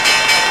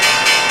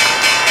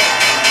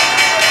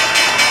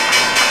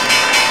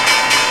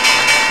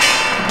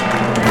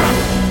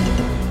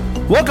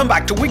Welcome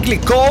back to Weekly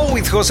Call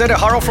with Jose De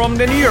Haro from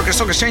the New York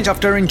Stock Exchange.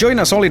 After enjoying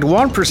a solid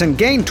 1%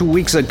 gain 2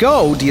 weeks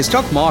ago, the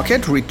stock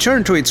market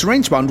returned to its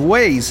range-bound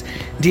ways.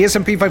 The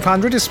S&P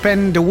 500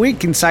 spent the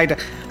week inside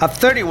a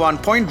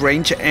 31-point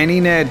range,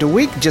 ending the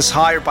week just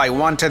higher by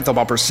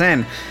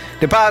 0.1%.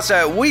 The past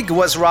week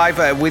was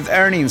rife with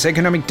earnings,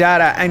 economic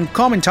data, and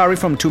commentary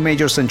from two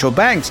major central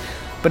banks,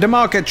 but the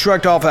market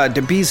shrugged off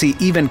the busy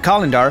event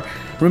calendar,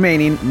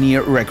 remaining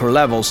near record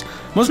levels.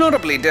 Most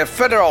notably, the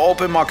Federal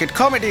Open Market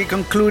Committee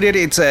concluded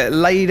its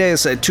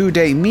latest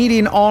two-day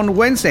meeting on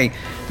Wednesday.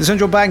 The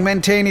central bank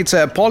maintained its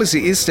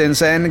policy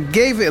stance and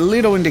gave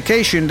little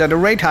indication that a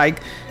rate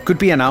hike could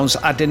be announced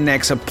at the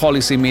next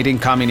policy meeting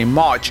coming in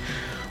March.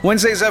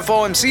 Wednesday's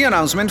FOMC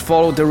announcement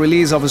followed the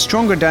release of a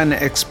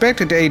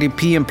stronger-than-expected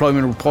ADP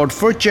employment report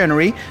for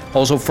January.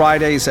 Also,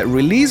 Friday's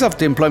release of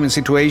the employment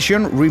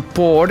situation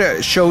report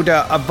showed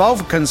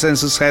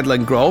above-consensus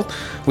headline growth,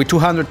 with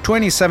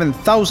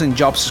 227,000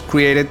 jobs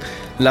created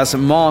last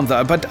month,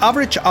 but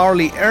average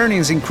hourly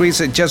earnings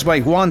increased just by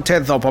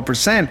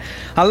 0.1%,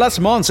 and last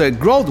month's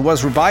growth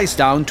was revised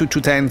down to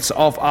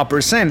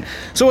 0.2%.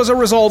 So as a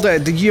result,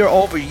 the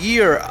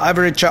year-over-year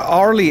average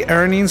hourly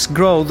earnings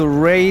growth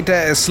rate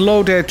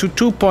slowed to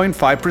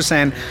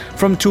 2.5%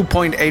 from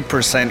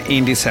 2.8%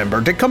 in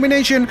December. The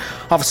combination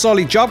of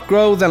solid job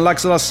growth and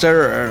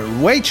lackluster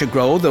wage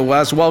growth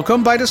was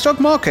welcomed by the stock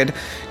market,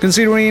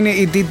 considering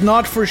it did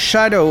not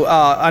foreshadow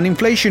an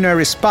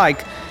inflationary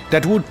spike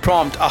that would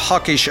prompt a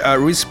hawkish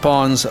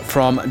response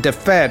from the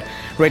Fed.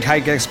 Rate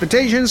hike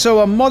expectations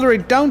saw a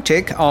moderate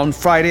downtick on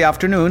Friday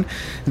afternoon.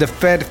 The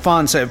Fed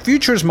funds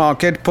futures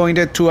market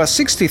pointed to a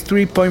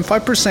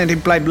 63.5%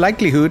 implied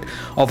likelihood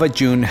of a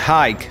June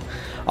hike.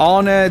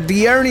 On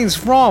the earnings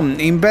front,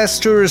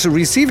 investors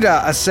received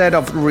a set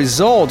of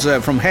results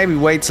from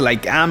heavyweights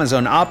like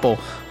Amazon, Apple,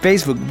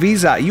 Facebook,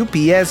 Visa,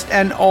 UPS,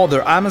 and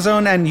other.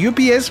 Amazon and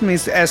UPS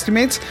missed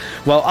estimates,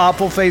 while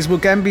Apple,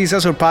 Facebook, and Visa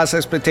surpassed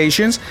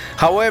expectations.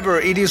 However,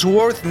 it is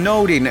worth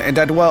noting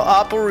that while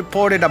Apple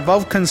reported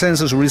above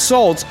consensus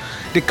results,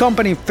 the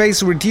company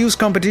faced reduced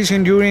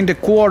competition during the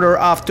quarter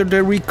after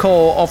the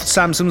recall of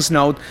Samsung's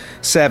Note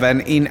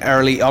 7 in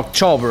early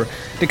October.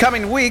 The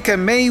coming week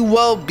may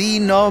well be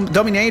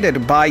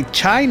dominated by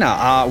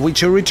China,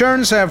 which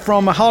returns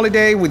from a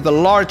holiday with the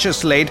largest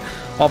slate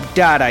of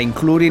data,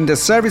 including the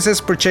Services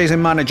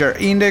Purchasing Manager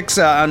Index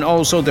and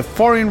also the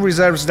foreign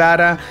reserves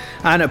data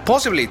and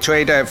possibly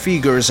trade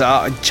figures.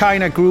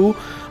 China grew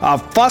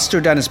faster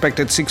than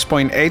expected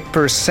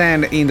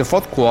 6.8% in the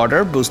fourth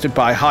quarter, boosted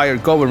by higher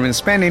government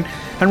spending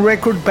and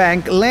record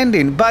bank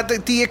lending. But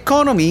the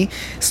economy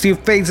still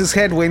faces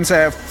headwinds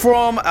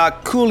from a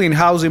cooling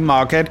housing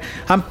market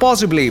and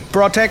possibly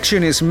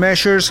protectionist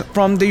measures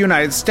from the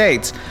United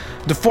States.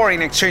 The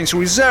foreign exchange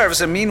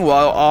reserves,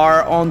 meanwhile,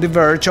 are on the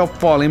verge of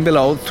falling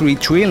below $3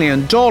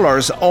 trillion,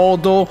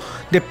 although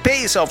the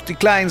pace of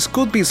declines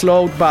could be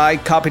slowed by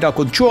capital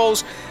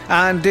controls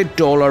and the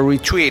dollar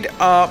retreat.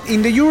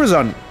 In the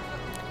Eurozone,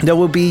 there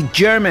will be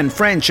German,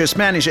 French,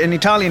 Spanish, and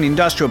Italian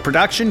industrial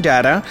production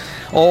data.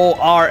 All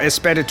are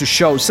expected to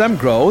show some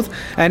growth.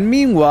 And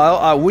meanwhile,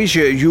 I wish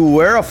you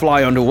were a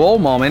fly on the wall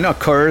moment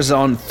occurs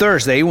on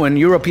Thursday when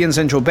European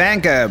Central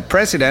Bank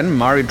President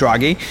Mario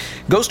Draghi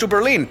goes to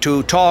Berlin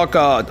to talks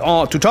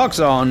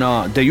on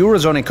the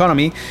Eurozone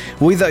economy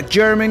with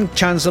German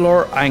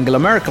Chancellor Angela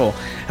Merkel.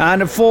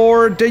 And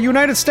for the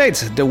United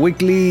States, the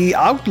weekly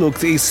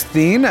outlook is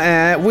thin,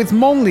 with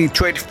monthly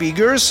trade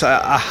figures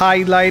a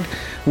highlight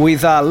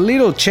with a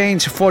little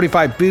change,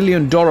 $45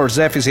 billion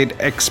deficit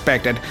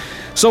expected.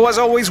 So as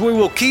always, we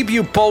will keep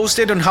you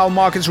posted on how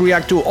markets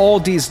react to all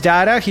this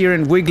data here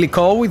in Weekly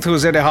Call with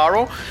Jose De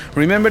Haro.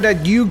 Remember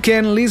that you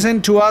can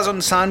listen to us on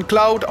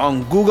SoundCloud,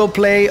 on Google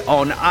Play,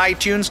 on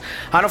iTunes,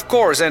 and of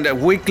course, at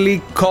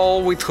Weekly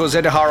Call with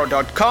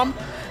JoseDeHaro.com.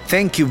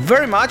 Thank you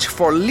very much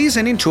for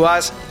listening to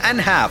us and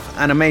have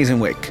an amazing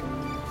week.